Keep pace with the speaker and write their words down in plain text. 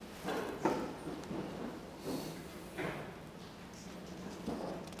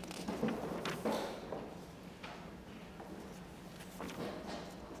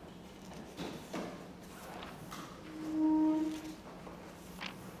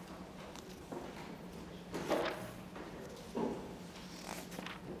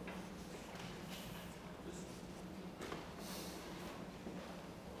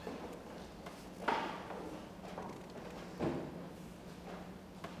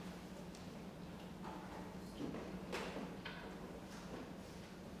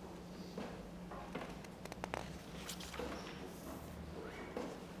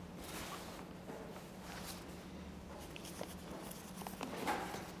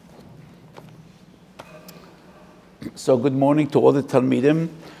So good morning to all the Talmidim.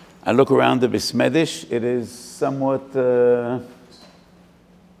 I look around the Bismedish. It is somewhat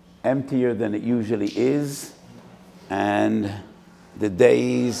emptier than it usually is. And the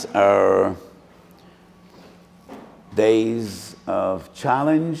days are days of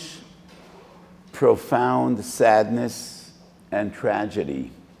challenge, profound sadness, and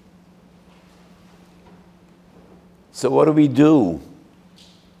tragedy. So what do we do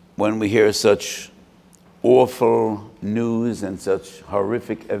when we hear such awful news and such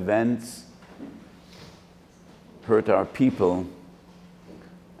horrific events hurt our people,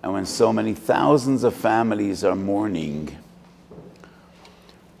 and when so many thousands of families are mourning?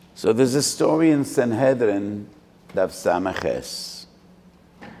 So there's a story in Sanhedrin, Daf Samaches.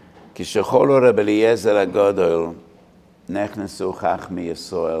 Kishacholo Rabbi Eliezer HaGadol nechnesu Chachmi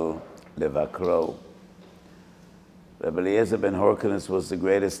Yisrael levakro. Rabbi Eliezer ben Horkanus was the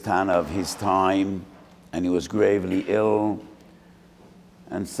greatest Tana of his time, and he was gravely ill.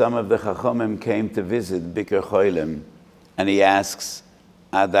 And some of the Chachamim came to visit Biker Cholim, and he asks,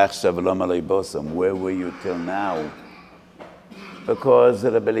 Adach Shavlom Alei Bosam, where were you till now? Because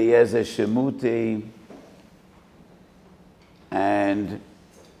Rabbi Eliezer Shemuti, and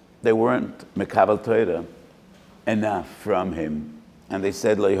they weren't Mekabel Torah enough from him. And they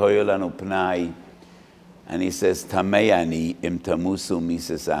said, Lo Hoyolanu Pnai. And he says, Tameyani im tamusu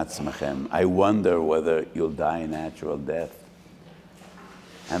mises atzmachem. I wonder whether you'll die a natural death.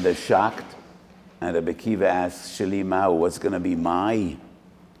 And they're shocked. And Rabbi Akiva asks, Sheli Ma'u,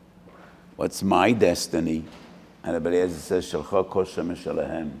 what's my destiny? And Rabbi Eliezer says, Shalcha kosher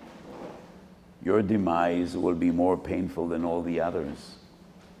mishalahem. Your demise will be more painful than all the others.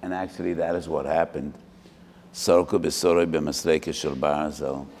 And actually that is what happened. Sarku b'soroi b'masreike shel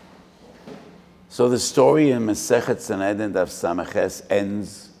Barzel. So the story in Masechet Sanhedrin Daf Samaches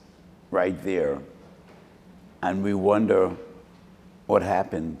ends right there. And we wonder what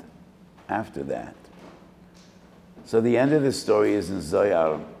happened after that. So the end of the story is in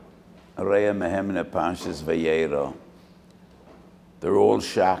Zoyar, Reya Mehemne Parshas Vayera. They're all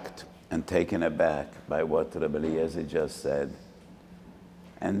shocked and taken aback by what Rabbi Eliezer just said.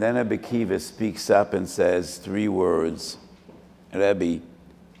 And then Rabbi Akiva speaks up and says three words, Rebbe,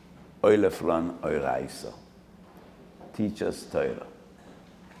 Oileflan Oiraisa. Teach us Torah.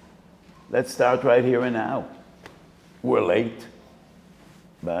 Let's start right here and now. We're late,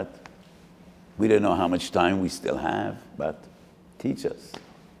 but we don't know how much time we still have, but teach us.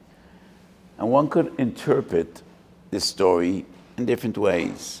 And one could interpret this story in different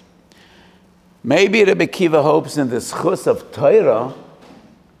ways. Maybe Rabbi Akiva hopes in the schus of Torah,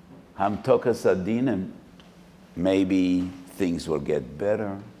 Hamtokas Adinim, maybe things will get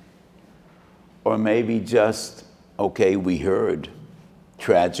better. Or maybe just, okay, we heard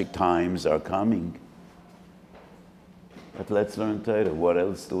tragic times are coming. But let's learn Torah. What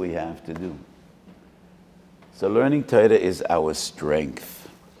else do we have to do? So learning Torah is our strength.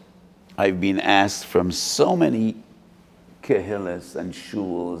 I've been asked from so many kehillas and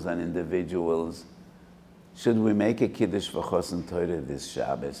shuls and individuals, should we make a kiddush v'chosen Torah this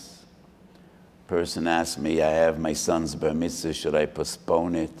Shabbos? Person asked me, I have my son's bar mitzvah, should I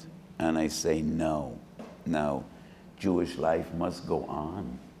postpone it? And I say, no. Jewish life must go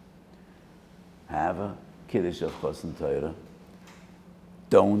on. Have a kiddush of chosen Torah.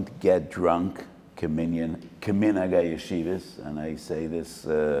 Don't get drunk, kaminaga yeshivas. And I say this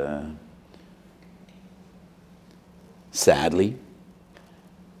sadly.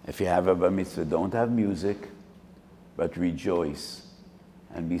 If you have a bar mitzvah, don't have music, but rejoice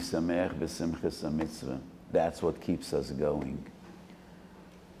and be sameach b'simchas ha-mitzvah. That's what keeps us going.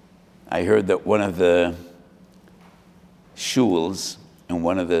 I heard that one of the shuls in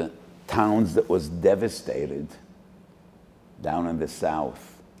one of the towns that was devastated down in the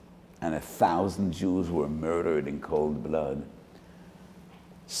south, and 1,000 Jews were murdered in cold blood.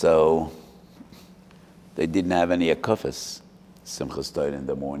 So they didn't have any akufas, Simchas Torah in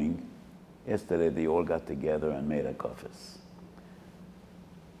the morning. Yesterday they all got together and made akufas.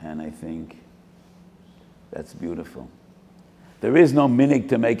 And I think that's beautiful. There is no minig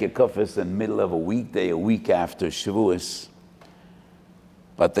to make a kufas in the middle of a weekday, a week after Shavuos.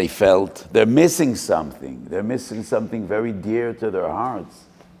 But they felt they're missing something. They're missing something very dear to their hearts.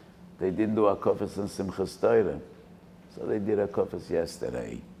 They didn't do a kufas in Simchas Torah. So they did a kufas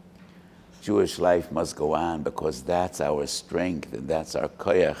yesterday. Jewish life must go on because that's our strength, and that's our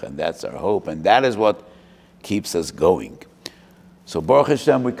koyach, and that's our hope, and that is what keeps us going. So Baruch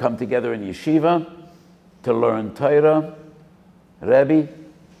Hashem, we come together in yeshiva to learn Torah. Rebbe,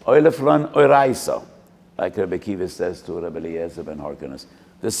 oileflan oiraisa, like Rabbi Akiva says to Rabbi Eliezer ben Horkanus,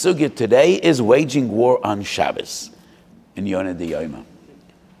 The sugya today is waging war on Shabbos in Yonah D'Yoma.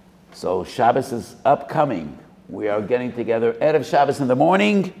 So Shabbos is upcoming. We are getting together Erev Shabbos in the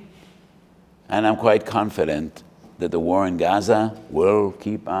morning, and I'm quite confident that the war in Gaza will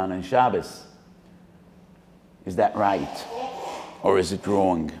keep on Shabbos. Is that right? Or is it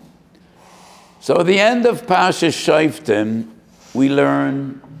wrong? So at the end of Parshas Shoftim, we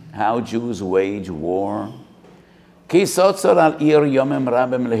learn how Jews wage war. Ki sotzor al ir yomim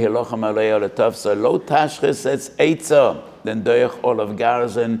rabim lehilochem alei oletavsa lo tashchis etz eitza den doich olav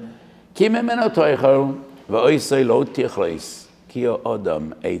garzen ki memeno toichel v'oisei lo tichleis ki o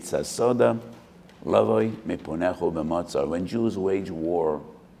odam eitza soda lavoi mipunechu b'motzar. When Jews wage war,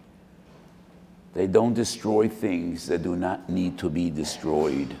 they don't destroy things that do not need to be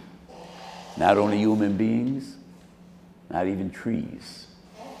destroyed. Not only human beings, not even trees.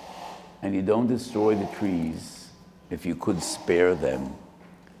 And you don't destroy the trees if you could spare them.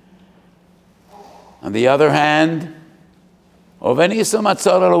 On the other hand, ad ridito,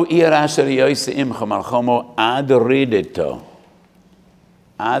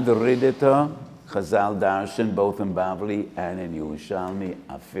 Chazal darshan both in Bavli and in Yerushalmi,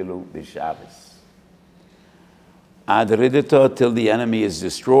 afilu b'Shabbos. Ad ridito, till the enemy is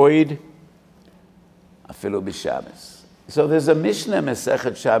destroyed, afilu b'Shabbos. So there's a Mishnah,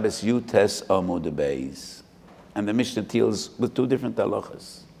 Masechet Shabbos Yutes Amud Beis. And the Mishnah deals with two different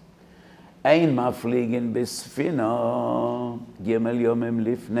halachas. Ein mafligin bisfina gimel yomim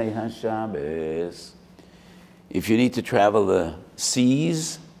lifnei haShabbos. If you need to travel the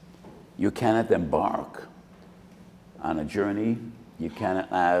seas, you cannot embark on a journey. You cannot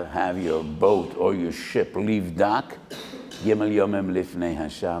have your boat or your ship leave dock. Gimel yomim lifnei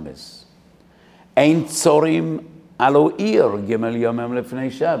haShabbos. Ein tzorim alo ir gimel yomim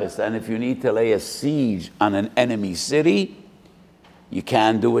lifnei Shabbos. And if you need to lay a siege on an enemy city, you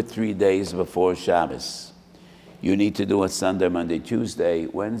can do it 3 days before Shabbos. You need to do it Sunday, Monday, Tuesday,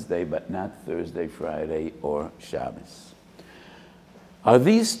 Wednesday, but not Thursday, Friday, or Shabbos. Are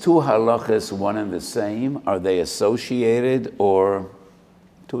these two halachas one and the same? Are they associated, or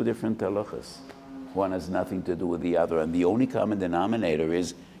two different halachas? One has nothing to do with the other, and the only common denominator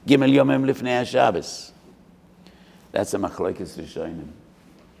is Gimel Yomim Lifnei HaShabbos. That's a machlokes rishonim.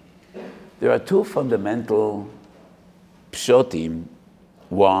 There are two fundamental pshotim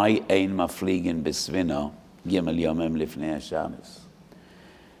why ein mafligin bisvino Gimel Yomim Lifnei HaShabbos.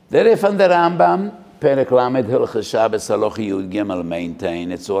 The Rif and the Rambam, Perek Lamed Hilchos Shabbos Halacha Yud Gimel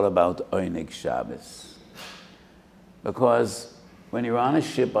maintain it's all about Oinig Shabbos. Because when you're on a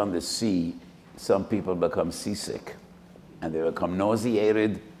ship on the sea, some people become seasick and they become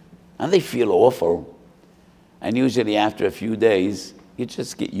nauseated and they feel awful. And usually after a few days, you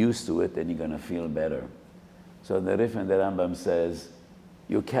just get used to it and you're going to feel better. So the Rif and the Rambam says,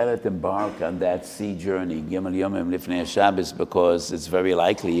 you cannot embark on that sea journey, Gimel Yomim Lifnei Shabbos, because it's very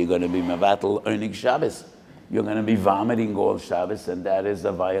likely you're going to be Mevatel Oinig Shabbos. You're going to be vomiting all Shabbos, and that is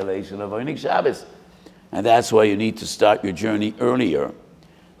a violation of Oinig Shabbos. And that's why you need to start your journey earlier.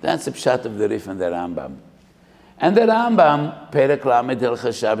 That's the pshat of the Rif and the Rambam. And the Rambam, Perek Lamed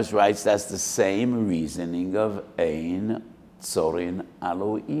Hilchos Shabbos, writes that's the same reasoning of Ein Tzorin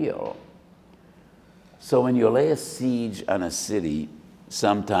Alo Ir. So when you lay a siege on a city,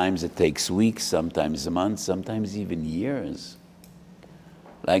 sometimes it takes weeks, sometimes months, sometimes even years.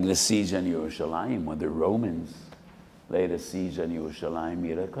 Like the siege on Yerushalayim, when the Romans laid a siege on Yerushalayim,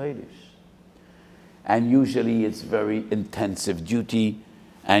 Yira Kodesh. And usually it's very intensive duty,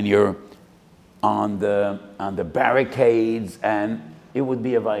 and you're on the barricades, and it would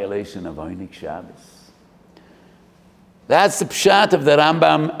be a violation of Oinig Shabbos. That's the pshat of the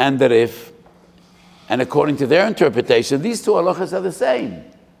Rambam and the Rif. And according to their interpretation, these two halachas are the same.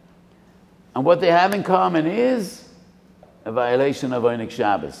 And what they have in common is a violation of Oinig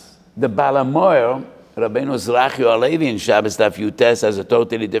Shabbos. The Balamoyer, Rabbeinu Zrachi Alevi in Shabbos Daf Yutes, has a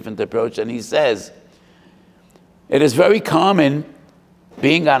totally different approach, and he says, it is very common,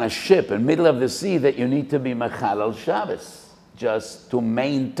 being on a ship in the middle of the sea, that you need to be Mechalal Shabbos, just to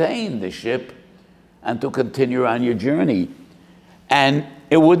maintain the ship and to continue on your journey. And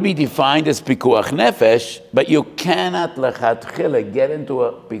it would be defined as Pikuach Nefesh, but you cannot lechatchila get into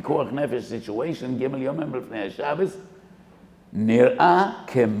a Pikuach Nefesh situation, Gimel Yomim Lifnei Shabbos, Nir'ah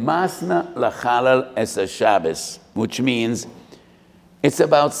kemasna lachalal es Shabbos, which means it's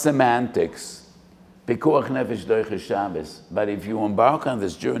about semantics. Pikuach Nefesh doich Shabbos. But if you embark on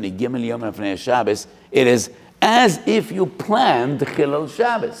this journey, Gimel Yomim Lifnei Shabbos, it is as if you planned Chilul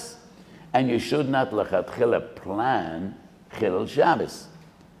Shabbos. And you should not lechatchila plan Chilul Shabbos.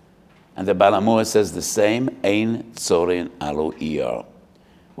 And the Balamur says the same, Ein Tzorin Alo Ir.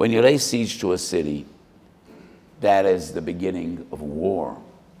 When you lay siege to a city, that is the beginning of war.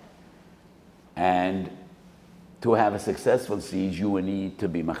 And to have a successful siege, you will need to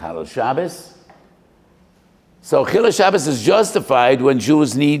be Mechalel Shabbos. So Chilul Shabbos is justified when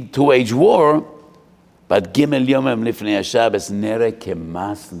Jews need to wage war, but Gimel Yomim Lifnei HaShabbos Nere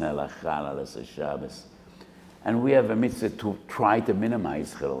Kemasne Lachal Shabbos. And we have a mitzvah to try to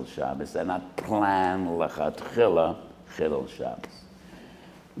minimize Chilul Shabbos and not plan Lachatchila Chilul Shabbos.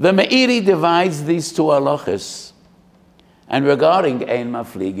 The Meiri divides these two halachas, and regarding Ein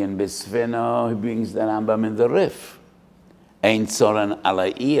Mafligin Bisfino, he brings the Rambam in the Rif. Ein Tzoran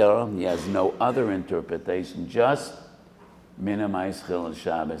Alayir, he has no other interpretation, just minimize Chilul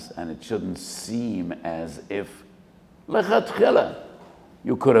Shabbos, and it shouldn't seem as if Lechatchila,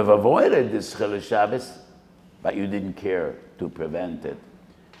 you could have avoided this Chilul Shabbos, but you didn't care to prevent it.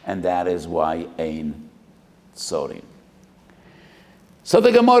 And that is why Ein Tzorin. So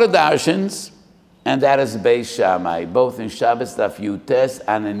the Gemara darshans, and that is Beis Shammai, both in Shabbos Daf Yutes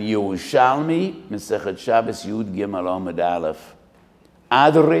and in Yerushalmi, Mesechet Shabbos Yud Gimel Omid Aleph.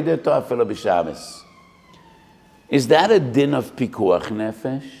 Ad Rideto Afilo B'Shabbos. Is that a din of Pikuach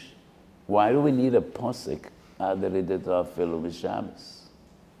Nefesh? Why do we need a posik? Ad Rideto Afilo B'Shabbos.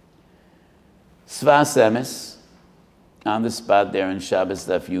 Svas Emes, on the spot there in Shabbos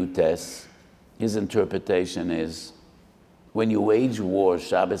Daf Yutes, his interpretation is, when you wage war,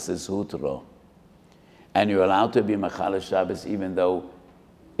 Shabbos is hutro, and you're allowed to be Mechalel Shabbos even though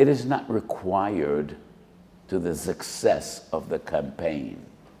it is not required to the success of the campaign.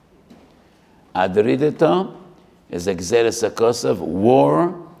 Adridita is Exeres HaKosav,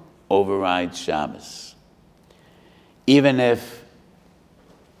 war overrides Shabbos. Even if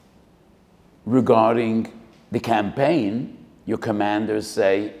regarding the campaign, your commanders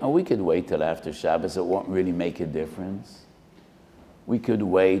say, oh, we could wait till after Shabbos, it won't really make a difference. We could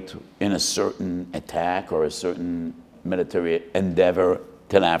wait in a certain attack or a certain military endeavor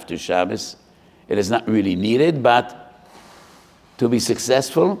till after Shabbos. It is not really needed, but to be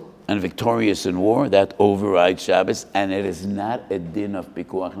successful and victorious in war, that overrides Shabbos, and it is not a din of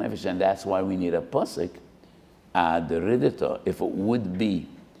Pikuach Nefesh, and that's why we need a posik, ad ridito. If it would be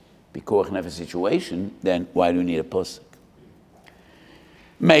Pikuach Nefesh situation, then why do we need a posik?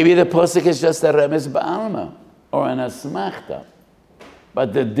 Maybe the posik is just a remes ba'alma or an asmachta.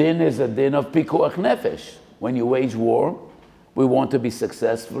 But the din is a din of Pikuach Nefesh. When you wage war, we want to be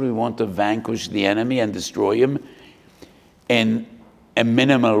successful, we want to vanquish the enemy and destroy him in a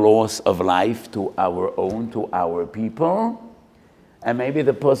minimal loss of life to our own, to our people. And maybe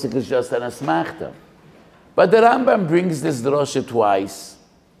the posuk is just an asmachta. But the Rambam brings this drosha twice,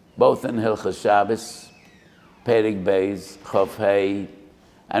 both in Hilchos Shabbos, Perik Beis, Chof Hei,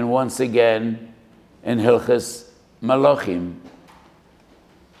 and once again in Hilchos Malachim.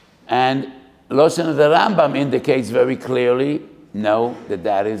 And Loshen of the Rambam indicates very clearly, no,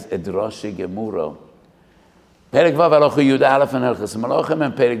 that is a drosha gemura. Perik Vav Halacha Yud Aleph in Hilchos Malachim,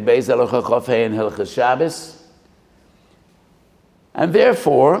 and Perik Beis Halacha Chof Hei in Hilchos Shabbos. And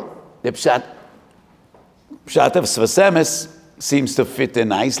therefore, the Pshat of Svas Emes seems to fit in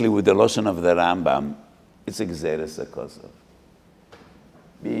nicely with the Loshen of the Rambam. It's Exeres HaKosav.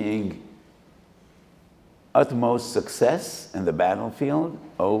 Being utmost success in the battlefield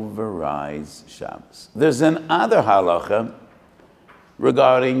overrides Shabbos. There's another halacha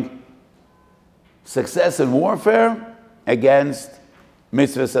regarding success in warfare against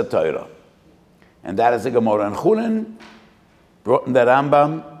mitzvahs HaTorah. And that is a Gemara in Chulin, brought in the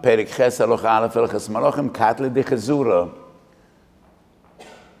Rambam, Perik Ches Halacha Aleph Hilchos Malachim, Katle Dichezura.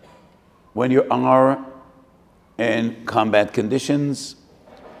 When you are in combat conditions,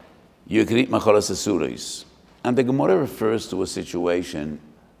 you can eat machalas asuris. And the Gemara refers to a situation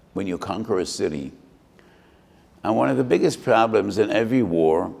when you conquer a city. And one of the biggest problems in every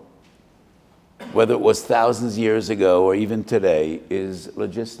war, whether it was thousands of years ago or even today, is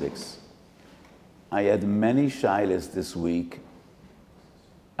logistics. I had many shilas this week,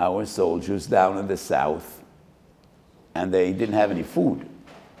 our soldiers down in the south, and they didn't have any food.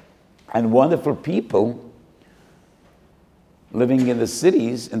 And wonderful people living in the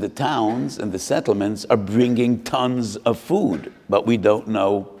cities, in the towns, in the settlements are bringing tons of food, but we don't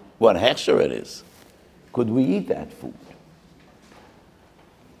know what hechsher it is. Could we eat that food?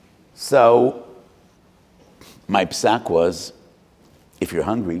 So my psak was, if you're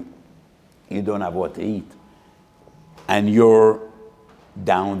hungry, you don't have what to eat, and you're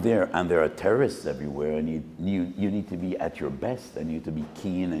down there and there are terrorists everywhere, and you need to be at your best and you need to be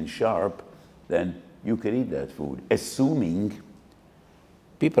keen and sharp, then you could eat that food, assuming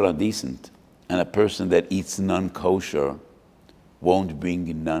people are decent and a person that eats non-kosher won't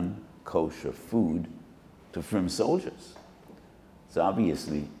bring non-kosher food to frum soldiers. So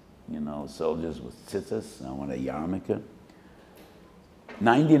obviously, soldiers with tzitzis, I want a yarmulke.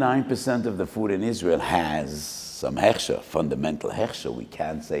 99% of the food in Israel has some hechsher, fundamental hechsher. We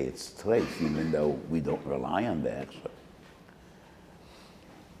can't say it's treif, even though we don't rely on the hechsher.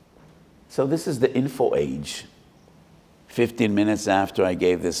 So this is the info age. 15 minutes after I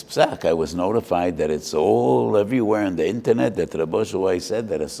gave this psak, I was notified that it's all everywhere on the internet that Rabbi Shuai said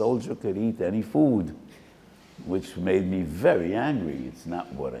that a soldier could eat any food, which made me very angry. It's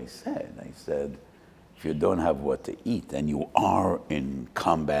not what I said. I said, if you don't have what to eat and you are in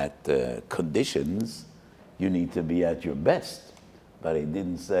combat conditions, you need to be at your best. But I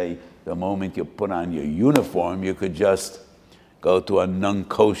didn't say the moment you put on your uniform, you could just go to a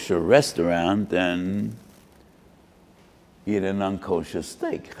non-kosher restaurant and eat a non-kosher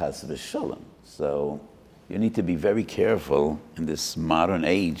steak, chas v'shalom. So you need to be very careful in this modern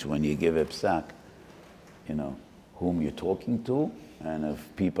age when you give a psak, whom you're talking to, and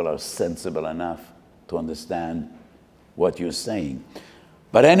if people are sensible enough to understand what you're saying.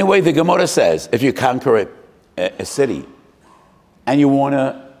 But anyway, the Gemara says, if you conquer a city and you want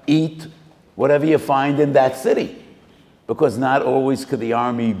to eat whatever you find in that city, because not always could the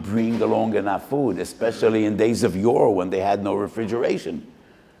army bring along enough food, especially in days of yore when they had no refrigeration.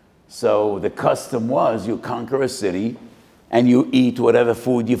 So the custom was you conquer a city and you eat whatever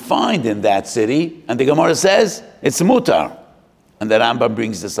food you find in that city, and the Gemara says it's mutar. And the Rambam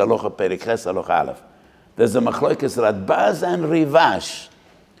brings this halacha perek ches halacha aleph. There's a machlokes Radbaz and Rivash.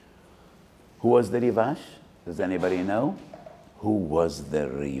 Who was the Rivash? Does anybody know? Who was the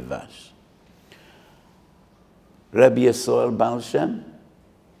Rivash? Rabbi Yisrael Baal Shem?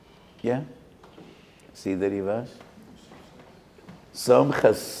 Yeah? See the Rivash? Some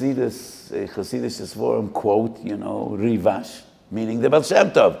Chassidish forum quote, Rivash, meaning the Baal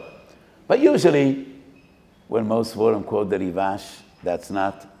Shem Tov. But usually, when most forum quote the Rivash, that's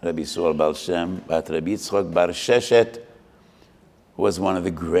not Rabbi Yisrael Baal Shem, but Rabbi Yitzchok Bar Sheshet, who was one of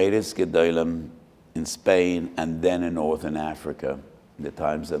the greatest Gedolim in Spain and then in Northern Africa, in the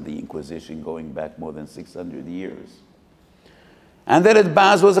times of the Inquisition, going back more than 600 years. And that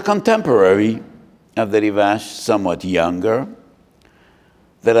Radbaz was a contemporary of the Rivash, somewhat younger.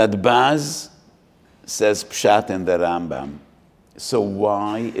 The Radbaz says Pshat in the Rambam. So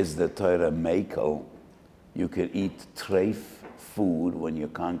why is the Torah makel? You could eat treif food when you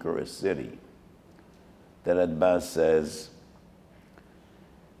conquer a city. The Radbaz says,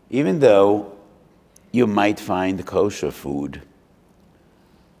 even though you might find kosher food,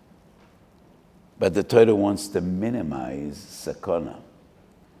 but the Torah wants to minimize sakana.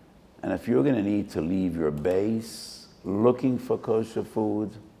 And if you're going to need to leave your base looking for kosher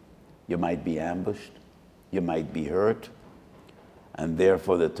food, you might be ambushed, you might be hurt, and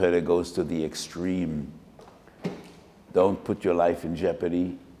therefore the Torah goes to the extreme. Don't put your life in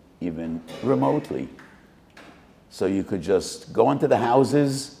jeopardy, even remotely. So you could just go into the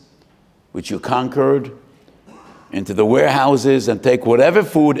houses which you conquered, into the warehouses, and take whatever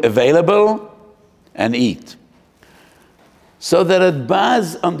food available and eat. So that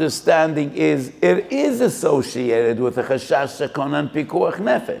Radbaz's understanding is, it is associated with a chashash sakon and pikuach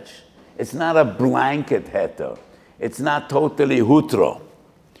nefesh. It's not a blanket heter. It's not totally hutro.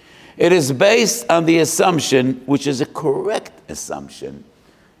 It is based on the assumption, which is a correct assumption.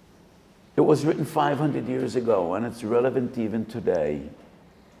 It was written 500 years ago, and it's relevant even today.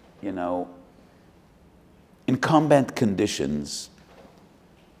 In combat conditions,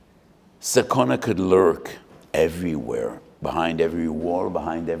 sakona could lurk everywhere, behind every wall,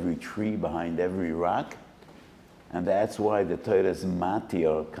 behind every tree, behind every rock. And that's why the Torah is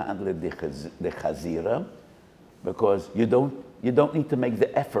matir kadle de chazira, because you don't need to make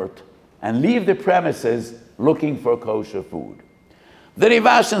the effort and leave the premises looking for kosher food. The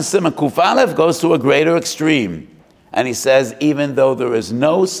Rivash in Siman Kuf Aleph goes to a greater extreme. And he says, even though there is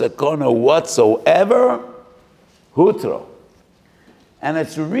no sakona whatsoever, hutro. And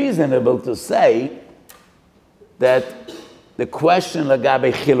it's reasonable to say that the question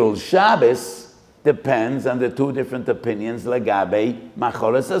lagabe chilul Shabbos depends on the two different opinions lagabe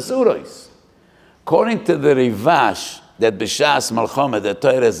macholes asuros. According to the Rivash, that b'shas malchoma the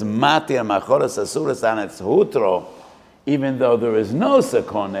Torah is matir macholes asuros and it's hutro, even though there is no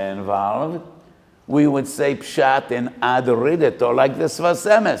sakona involved, we would say pshat in ad rideto like the Sfas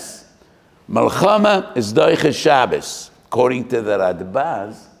Emes. Malchama is doiche Shabbos. According to the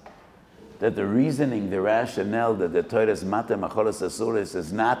Radbaz, that the reasoning, the rationale that the Torah is matir macholes asuros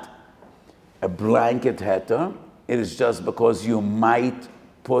is not a blanket heter. It is just because you might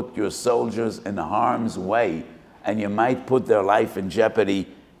put your soldiers in harm's way and you might put their life in jeopardy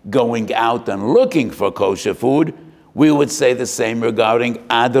going out and looking for kosher food, we would say the same regarding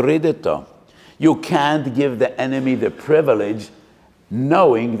adridito. You can't give the enemy the privilege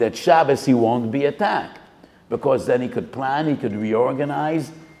knowing that Shabbos he won't be attacked, because then he could plan, he could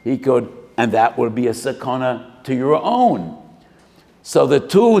reorganize, and that will be a sakana to your own. So the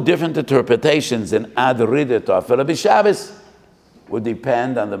two different interpretations in adridito for the Shabbos would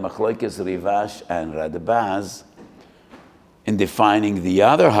depend on the Machlokes Rivash and Radbaz in defining the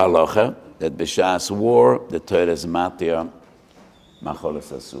other halacha, that b'shas war, the Torah is matir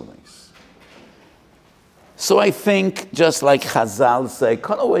macholas asulis. So I think, just like Chazal say,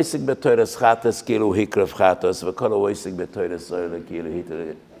 kol oisik b'Torah's chatas kilu hikrav chatos, v'kol oisik b'Torah's oila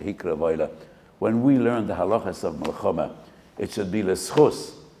kilu hikrav oila. When we learn the halachas of Melchoma, it should be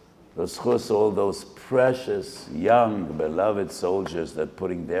l'schus. L'schus, all those precious, young, beloved soldiers that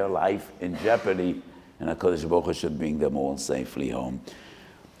putting their life in jeopardy, and HaKadosh Baruch Hu should bring them all safely home.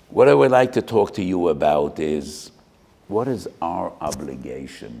 What I would like to talk to you about is, what is our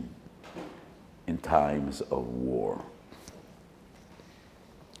obligation in times of war?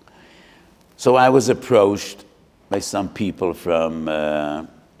 So I was approached by some people from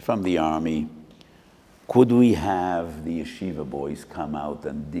the army. Could we have the yeshiva boys come out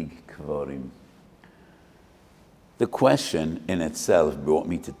and dig kvarim? The question in itself brought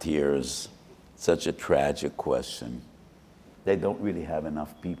me to tears. Such a tragic question. They don't really have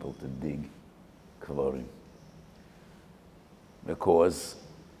enough people to dig kvarim. Because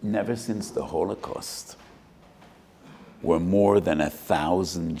never since the Holocaust were more than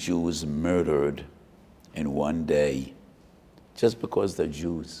 1,000 Jews murdered in one day just because they're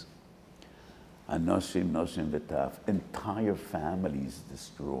Jews. Anoshim, Noshim, V'taf. Entire families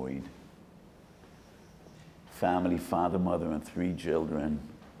destroyed. Family, father, mother, and 3 children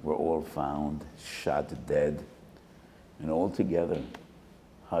were all found shot dead, and all together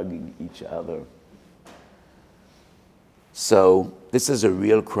hugging each other. So this is a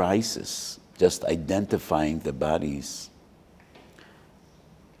real crisis, just identifying the bodies.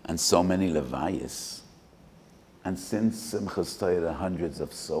 And so many levayas. And since Simchas Torah, hundreds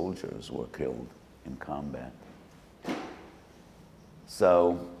of soldiers were killed in combat.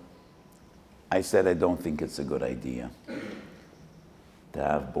 So I said I don't think it's a good idea to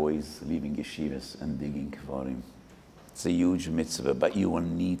have boys leaving yeshivas and digging kvarim. It's a huge mitzvah, but you will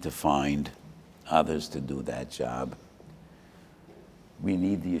need to find others to do that job. We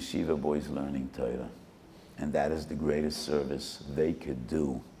need the yeshiva boys learning Torah, and that is the greatest service they could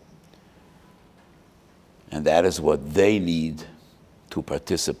do. And that is what they need to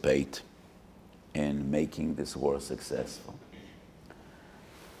participate in making this war successful.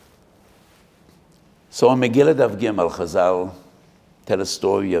 So in Megillah Daf Gimel, Chazal tell a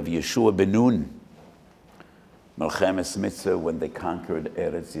story of Yeshua ben Nun, Melchemes Mitzvah, when they conquered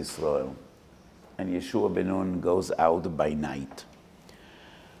Eretz Yisrael. And Yeshua ben Nun goes out by night.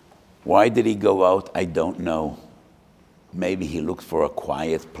 Why did he go out? I don't know. Maybe he looked for a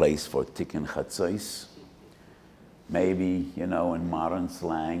quiet place for Tikkun Chatzos. Maybe, in modern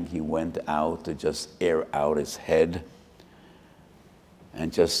slang, he went out to just air out his head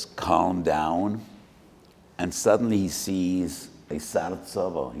and just calm down. And suddenly he sees a Sar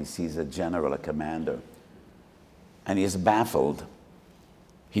Tzava, he sees a general, a commander, and he is baffled.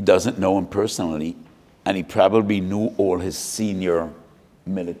 He doesn't know him personally, and he probably knew all his senior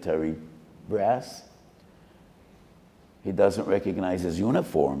military brass. He doesn't recognize his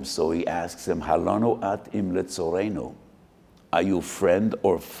uniform, so he asks him, Halano at im letzoreno? Are you friend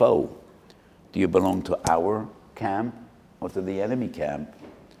or foe? Do you belong to our camp or to the enemy camp?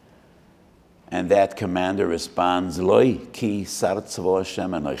 And that commander responds, Loi ki sar tzvo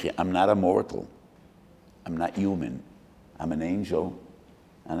Hashem anochi. I'm not a mortal. I'm not human. I'm an angel.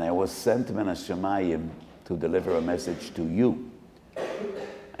 And I was sent min hashamayim to deliver a message to you.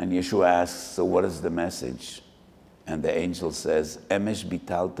 And Yeshua asks, so what is the message? And the angel says, Emesh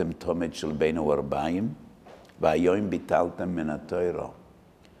bitaltem tomet shel beinu arbayim, v'hayoim bitaltem min haTorah.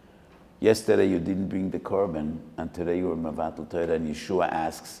 Yesterday you didn't bring the korban, and today you were mevatel Torah. And Yeshua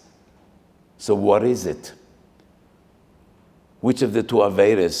asks, so what is it? Which of the two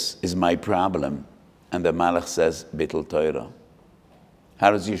averos is my problem? And the Malach says, Bittul Torah.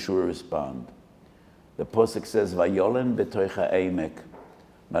 How does Yeshua respond? The Pasuk says, Vayolen b'toicha eimek,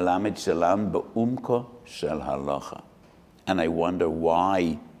 melamed shelam be'umko shel halacha. And I wonder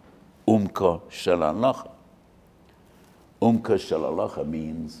why umko shel halacha. Umko shel halacha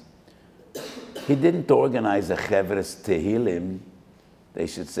means he didn't organize a chevres tehillim. They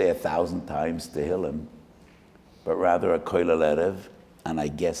should say 1,000 times tehillim, but rather a koilel erev, and I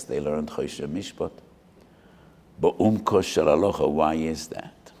guess they learned Choshe Mishpat. Ba'umko shel halacha. Why is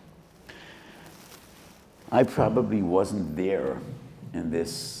that? I probably wasn't there in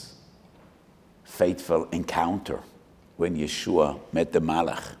this fateful encounter when Yeshua met the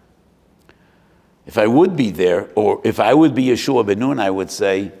Malach. If I would be there, or if I would be Yeshua ben Nun, I would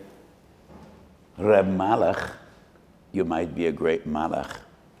say, Reb Malach, you might be a great Malach,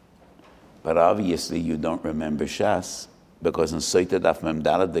 but obviously you don't remember Shas, because in Soita Daf Mem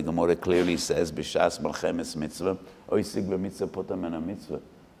Daled, the Gemara clearly says, B'Shas Malchemes Mitzvah, Oisig B'Mitzvah Potam En HaMitzvah.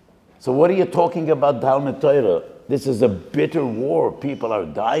 So what are you talking about Talmud Torah? This is a bitter war. People are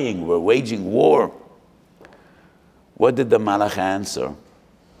dying. We're waging war. What did the Malach answer?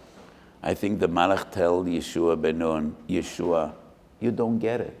 I think the Malach told Yeshua ben Nun, Yeshua, you don't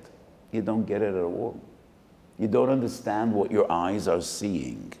get it. You don't get it at all. You don't understand what your eyes are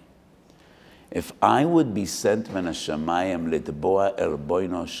seeing. If I would be sent min hashamayim litboa el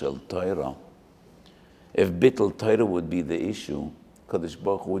boino shel Torah, if bittul Torah would be the issue, Kadosh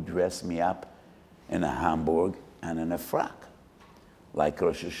Baruch Hu would dress me up in a Hamburg and in a frock, like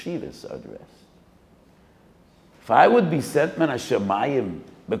Rosh Hashivas are dressed. If I would be sent min hashamayim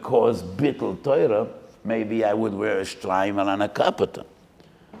because bittul Torah, maybe I would wear a shtreimel and a kapota,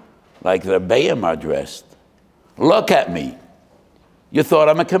 like the Rebbeim are dressed. Look at me. You thought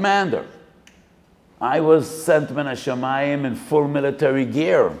I'm a commander. I was sent min hashamayim in full military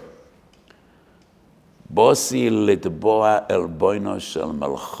gear. Bosi litboa el boino shel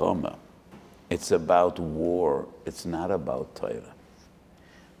melchoma. It's about war. It's not about Torah.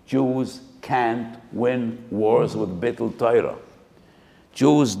 Jews can't win wars with bittul Torah.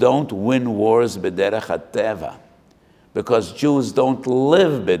 Jews don't win wars b'derech hateva, because Jews don't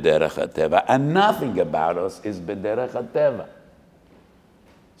live b'derech hateva, and nothing about us is b'derech hateva.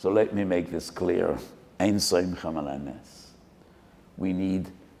 So let me make this clear. Ein soimchem al hanes. We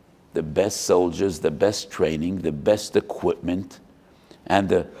need the best soldiers, the best training, the best equipment, and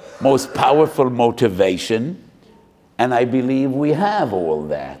the most powerful motivation. And I believe we have all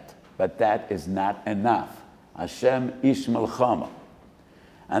that, but that is not enough. Hashem ish melchama.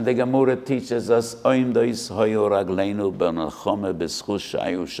 And the Gemara teaches us, Oimdois hoyo ragleinu b'melchama b'schus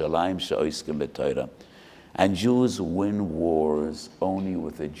shayu shalayim she'oiskim b'Torah. And Jews win wars only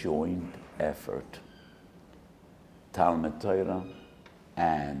with a joint effort. Talmud Torah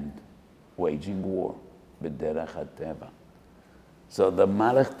and waging war, b'derech hateva. So the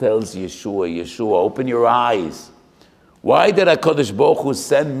Malach tells Yeshua, open your eyes. Why did HaKadosh Baruch Hu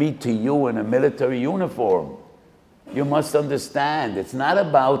send me to you in a military uniform? You must understand, it's not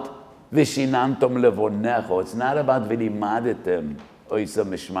about vishinantom levonecho, it's not about v'limadetem oisam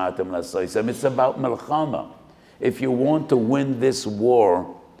mishmatem lasoisam, it's about melchama. If you want to win this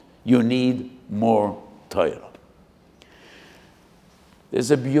war, you need more Torah.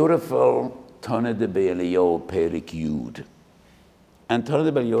 There's a beautiful Tana de Be'eliyahu Perik Yud. And Tana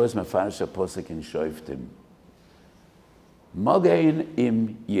de Be'eliyahu is mefarish a posek in Shoftim. Mogein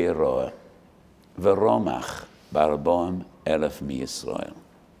im Yeroah, v'romach barboam elef mi Yisrael.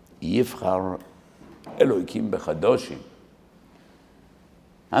 Yivchar Eloikim bechadoshim.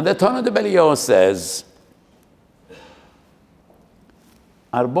 And the Tana de Be'eliyahu says,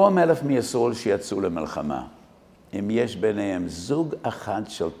 Arboam elef mi Yisrael shiatzu lemelchama. אם יש ביניהם זוג אחד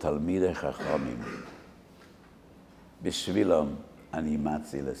של תלמידי חכמים, בשבילם אני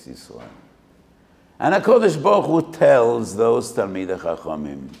מציל את ישראל. And HaKadosh Baruch Hu tells those תלמידי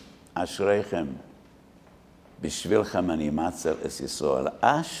חכמים, אשריכם, בשבילכם אני מציל את ישראל.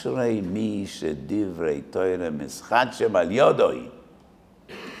 אשרי מי שדברי תורה משחטשם על יודוי,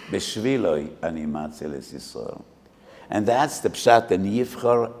 בשבילוי אני מציל את ישראל. And that's the pshat, and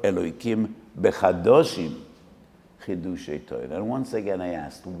יבחר אלוהיקים בחדושים, Chidushei Torah. And once again I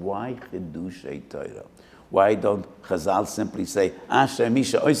asked, why Chidushei Torah? Why don't Chazal simply say, Asher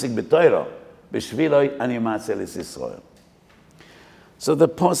Misha Oisik B'Torah, B'Shviloi Ani Matzel Es Yisrael. So the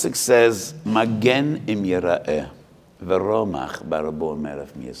Posuk says, Magen Im Yera'eh, V'Romach Barabo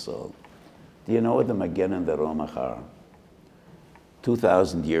Meref M'Yisrael. Do you know what the Magen and the Romach are?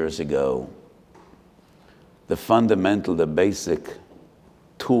 2,000 years ago, the fundamental, the basic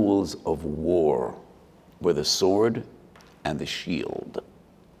tools of war were the sword and the shield.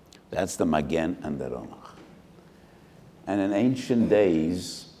 That's the Magen and the Romach. And in ancient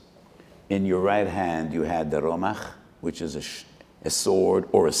days, in your right hand, you had the Romach, which is a sword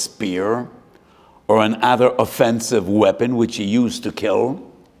or a spear, or another offensive weapon which you used to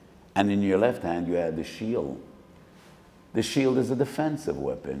kill. And in your left hand, you had the shield. The shield is a defensive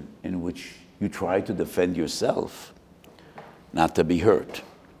weapon in which you try to defend yourself, not to be hurt.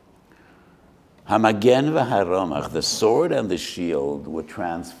 Hamagen v'haromach, the sword and the shield, were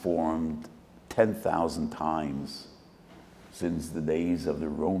transformed 10,000 times since the days of the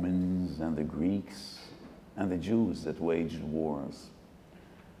Romans and the Greeks and the Jews that waged wars.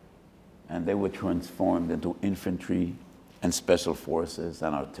 And they were transformed into infantry and special forces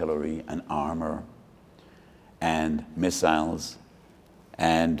and artillery and armor and missiles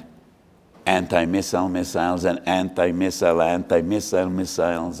and anti-missile missiles and anti-missile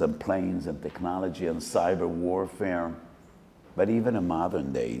missiles and planes and technology and cyber warfare. But even in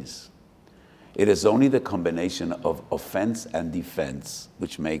modern days, it is only the combination of offense and defense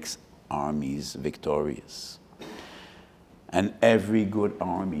which makes armies victorious. And every good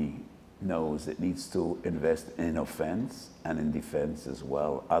army knows it needs to invest in offense and in defense as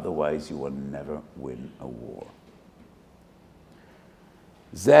well. Otherwise, you will never win a war.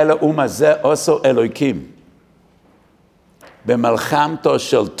 זה לאומה זה עשו אלוהיקים. במלחמתו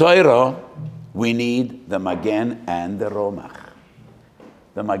של תורה, we need the Magen and the Romach.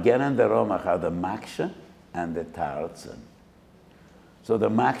 The Magen and the Romach are the Maksha and the Tartzen. So the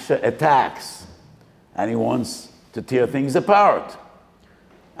Maksha attacks, and he wants to tear things apart.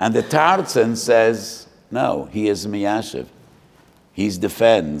 And the Tartzen says, no, he is Miyashiv. He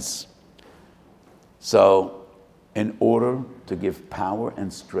defends. So, in order to give power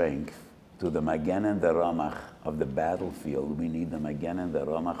and strength to the Magen and the Ramach of the battlefield, we need the Magen and the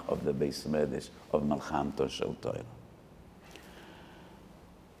Ramach of the Beis Medrash of Malchamto Shel Torah.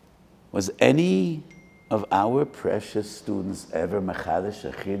 Was any of our precious students ever Machadish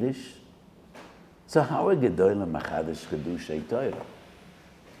a Chiddush? So how are Gedolim Machadish Chiddushei Torah?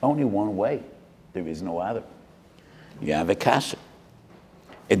 Only one way. There is no other. You have a kasha.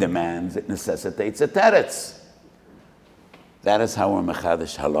 It demands, it necessitates a teretz. That is how we're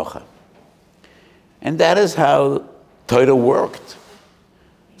Machadish Halacha. And that is how Torah worked.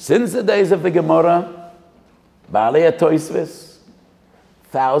 Since the days of the Gemara, Baalei HaTosfos,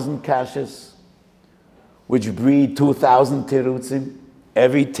 1,000 kashas, which breed 2,000 terutzim.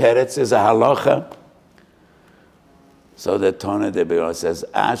 Every teretz is a halacha. So the Tona de Be'or says,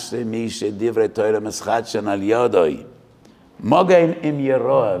 Ashre mi shedivrei Torah meschatchen al yodoi, mogein im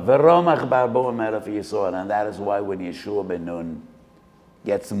yeroah, v'romach barbo melech Yisrael. And that is why when Yeshua ben Nun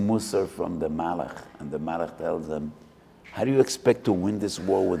gets Musar from the Malach, and the Malach tells him, how do you expect to win this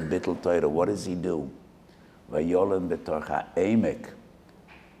war with Bittul Torah? What does he do? Vayolen betorcha emek,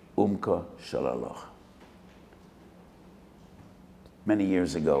 umka shalaloch. Many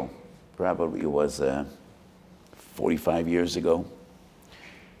years ago, probably it was 45 years ago,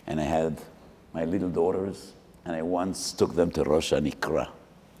 and I had my little daughters, and I once took them to Rosh HaNikra.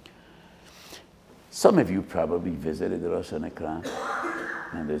 Some of you probably visited Rosh HaNikra,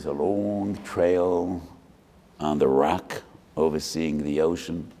 and there's a long trail on the rock overseeing the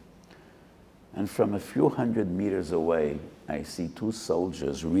ocean. And from a few hundred meters away, I see two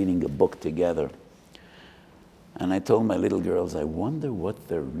soldiers reading a book together. And I told my little girls, I wonder what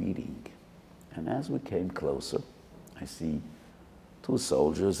they're reading. And as we came closer, I see two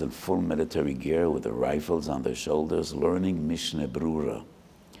soldiers in full military gear with the rifles on their shoulders learning Mishnah Brura.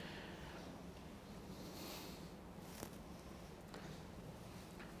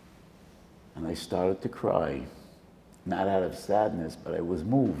 And I started to cry, not out of sadness, but I was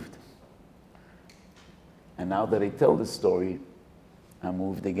moved. And now that I tell the story, I'm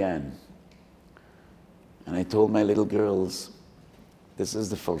moved again. And I told my little girls, this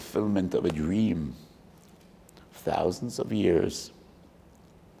is the fulfillment of a dream, thousands of years.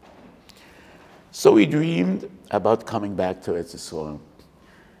 So we dreamed about coming back to Eretz Yisrael.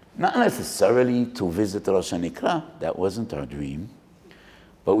 Not necessarily to visit Rosh HaNikra, that wasn't our dream.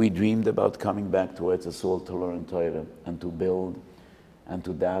 But we dreamed about coming back to Eretz Yisrael to learn Torah and to build and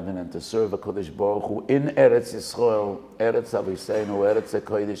to daven and to serve HaKadosh Baruch Hu in Eretz Yisrael, Eretz Aviseinu, Eretz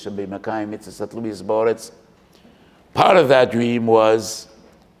HaKodesh, and B'Makayim Mitzvah Tlumis B'Oretz. Part of that dream was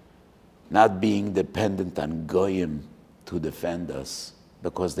not being dependent on Goyim to defend us,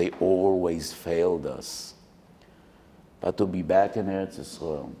 because they always failed us. But to be back in Eretz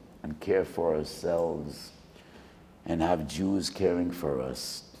Yisrael and care for ourselves and have Jews caring for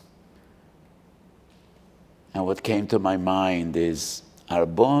us. And what came to my mind is,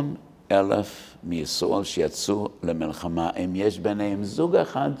 Arbon elef miYisrael shiatzu lemelchama im yesh b'neihem zug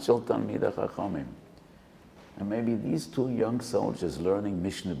echad shel talmidei chachamim. And maybe these two young soldiers learning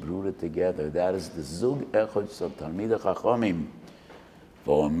Mishnah Brura together, that is the zug echad shel talmidei chachamim.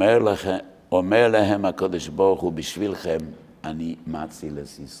 V'omer lehem HaKadosh Baruch Hu b'shvilchem ani matzi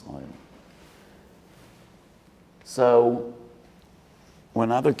les Yisrael. So,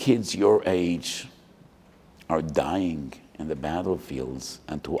 when other kids your age are dying in the battlefields,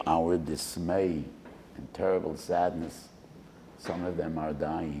 and to our dismay and terrible sadness, some of them are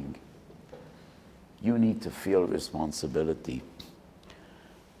dying, You need to feel responsibility.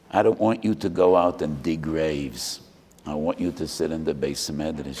 I don't want you to go out and dig graves. I want you to sit in the Beis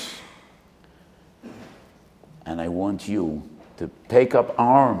Medrash. And I want you to take up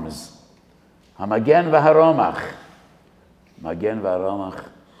arms. Hamagen v'haromach. Magen v'haromach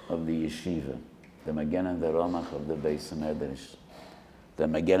of the yeshiva. The Magen and the Romach of the Beis Medrash. The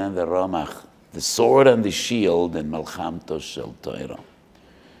Magen and the Romach. The sword and the shield in Malchamto Shel Torah.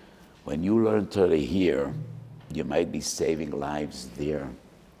 When you learn Torah here, you might be saving lives there.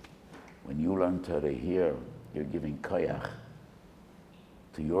 When you learn Torah here, you're giving koyach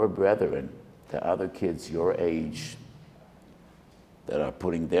to your brethren, to other kids your age that are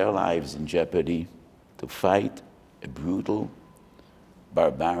putting their lives in jeopardy to fight a brutal,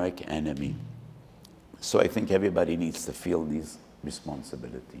 barbaric enemy. So I think everybody needs to feel this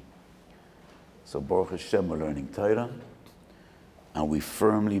responsibility. So Baruch Hashem, we're learning Torah, and we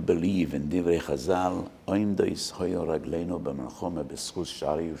firmly believe in Divrei Chazal, Oim dois hoyo ragleinu b'merchome b'schus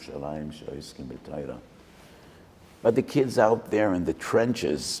shari Yerushalayim she'oskim b'Torah. But the kids out there in the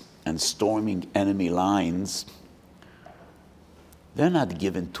trenches and storming enemy lines, they're not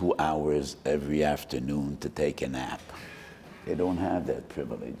given 2 hours every afternoon to take a nap. They don't have that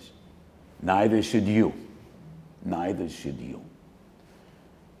privilege. Neither should you. Neither should you.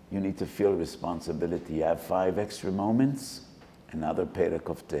 You need to feel responsibility. You have 5 extra moments, another perek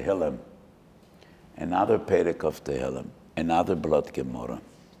of Tehillim, another perek of Tehillim, another blood Gemara.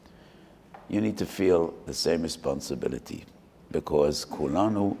 You need to feel the same responsibility because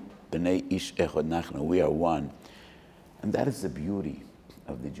kulanu b'nei ish echad nachnu, we are one. And that is the beauty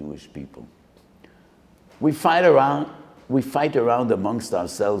of the Jewish people. We fight around amongst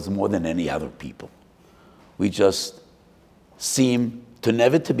ourselves more than any other people. We just seem to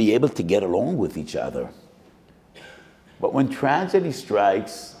never to be able to get along with each other. But when tragedy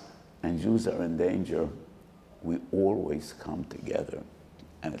strikes and Jews are in danger, we always come together.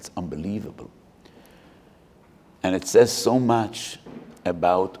 And it's unbelievable. And it says so much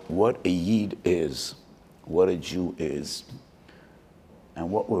about what a Yid is, what a Jew is.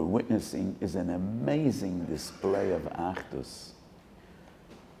 And what we're witnessing is an amazing display of Achdus.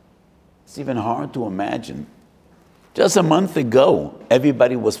 It's even hard to imagine. Just a month ago,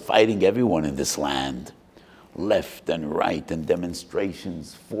 everybody was fighting everyone in this land, left and right, and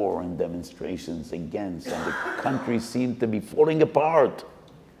demonstrations for and demonstrations against, and the country seemed to be falling apart.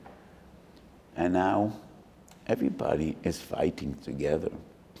 And now, everybody is fighting together.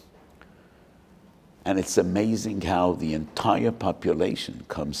 And it's amazing how the entire population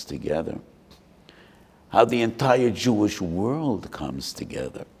comes together, how the entire Jewish world comes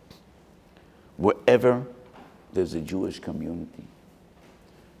together. Wherever there's a Jewish community,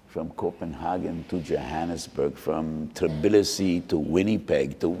 from Copenhagen to Johannesburg, from Tbilisi to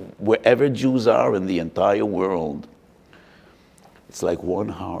Winnipeg, to wherever Jews are in the entire world, it's like one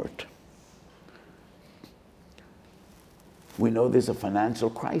heart. We know there's a financial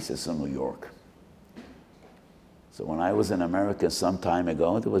crisis in New York. So when I was in America some time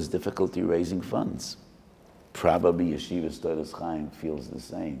ago, there was difficulty raising funds. Probably Yeshiva Toras Chaim feels the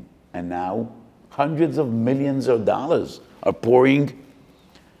same. And now, hundreds of millions of dollars are pouring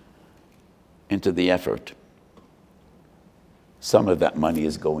into the effort. Some of that money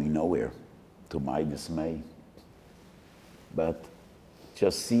is going nowhere, to my dismay. But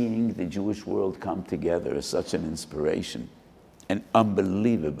just seeing the Jewish world come together is such an inspiration, an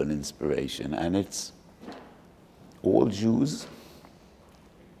unbelievable inspiration. And it's all Jews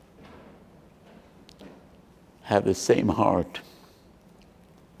have the same heart,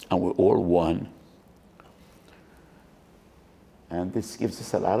 and we're all one. And this gives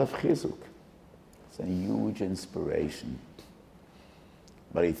us a lot of chizuk. It's a huge inspiration.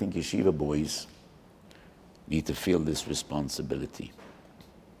 But I think yeshiva boys need to feel this responsibility.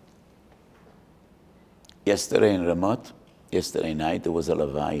 Yesterday in Ramat, yesterday night, there was a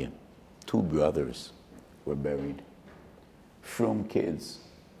levaya. 2 brothers were buried. Frum kids.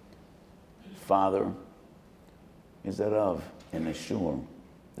 Father is a Rav in a shul.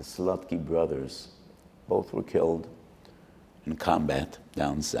 The Slotky brothers, both were killed in combat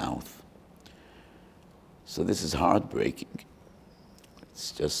down south. So this is heartbreaking.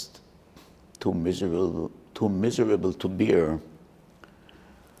 It's just too miserable to bear.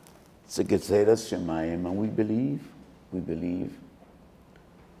 It's a Getzeras Shemayim, and we believe,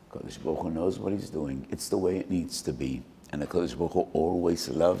 Kadosh Baruch Hu knows what He's doing. It's the way it needs to be. And the Kadosh Baruch Hu always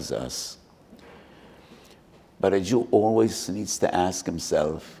loves us. But a Jew always needs to ask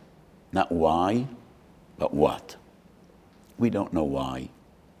himself, not why, but what. We don't know why.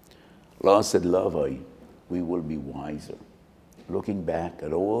 Allah said, Lavai, we will be wiser. Looking back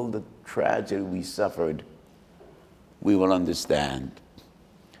at all the tragedy we suffered, we will understand.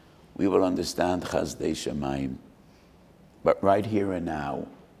 We will understand Chazdei Shamayim. But right here and now,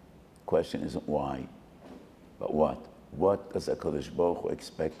 the question isn't why, but what? What does HaKadosh Baruch Hu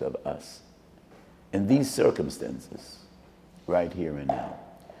expect of us in these circumstances, right here and now?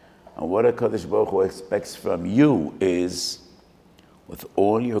 And what HaKadosh Baruch Hu expects from you is, with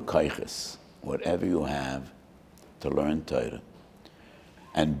all your kaiches, whatever you have, to learn Torah.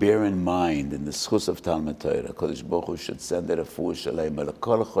 And bear in mind, in the schus of Talmud Torah, HaKadosh Baruch Hu should send a refuah shalema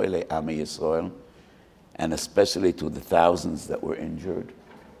l'kol choilei Amei Yisrael, and especially to the thousands that were injured.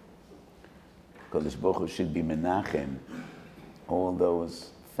 HaKadosh Baruch Hu should be menachem all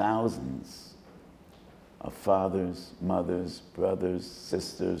those thousands of fathers, mothers, brothers,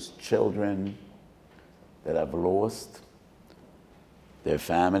 sisters, children that have lost their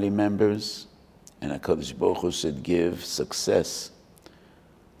family members, and HaKadosh Baruch Hu should give success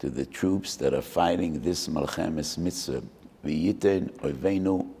to the troops that are fighting this Malchemes Mitzvah. V'yiten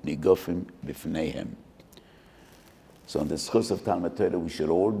oivenu nigofim b'fneihem. So in the schus of Talmud Torah, we should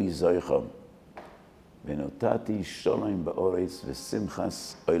all be zoicha. V'notati sholem ba'oretz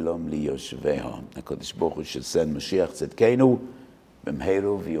v'simchas olam liyoshveha. HaKadosh Baruch Hu should send Mashiach Tzedkenu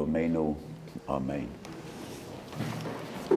b'mheru v'yomenu. Amen.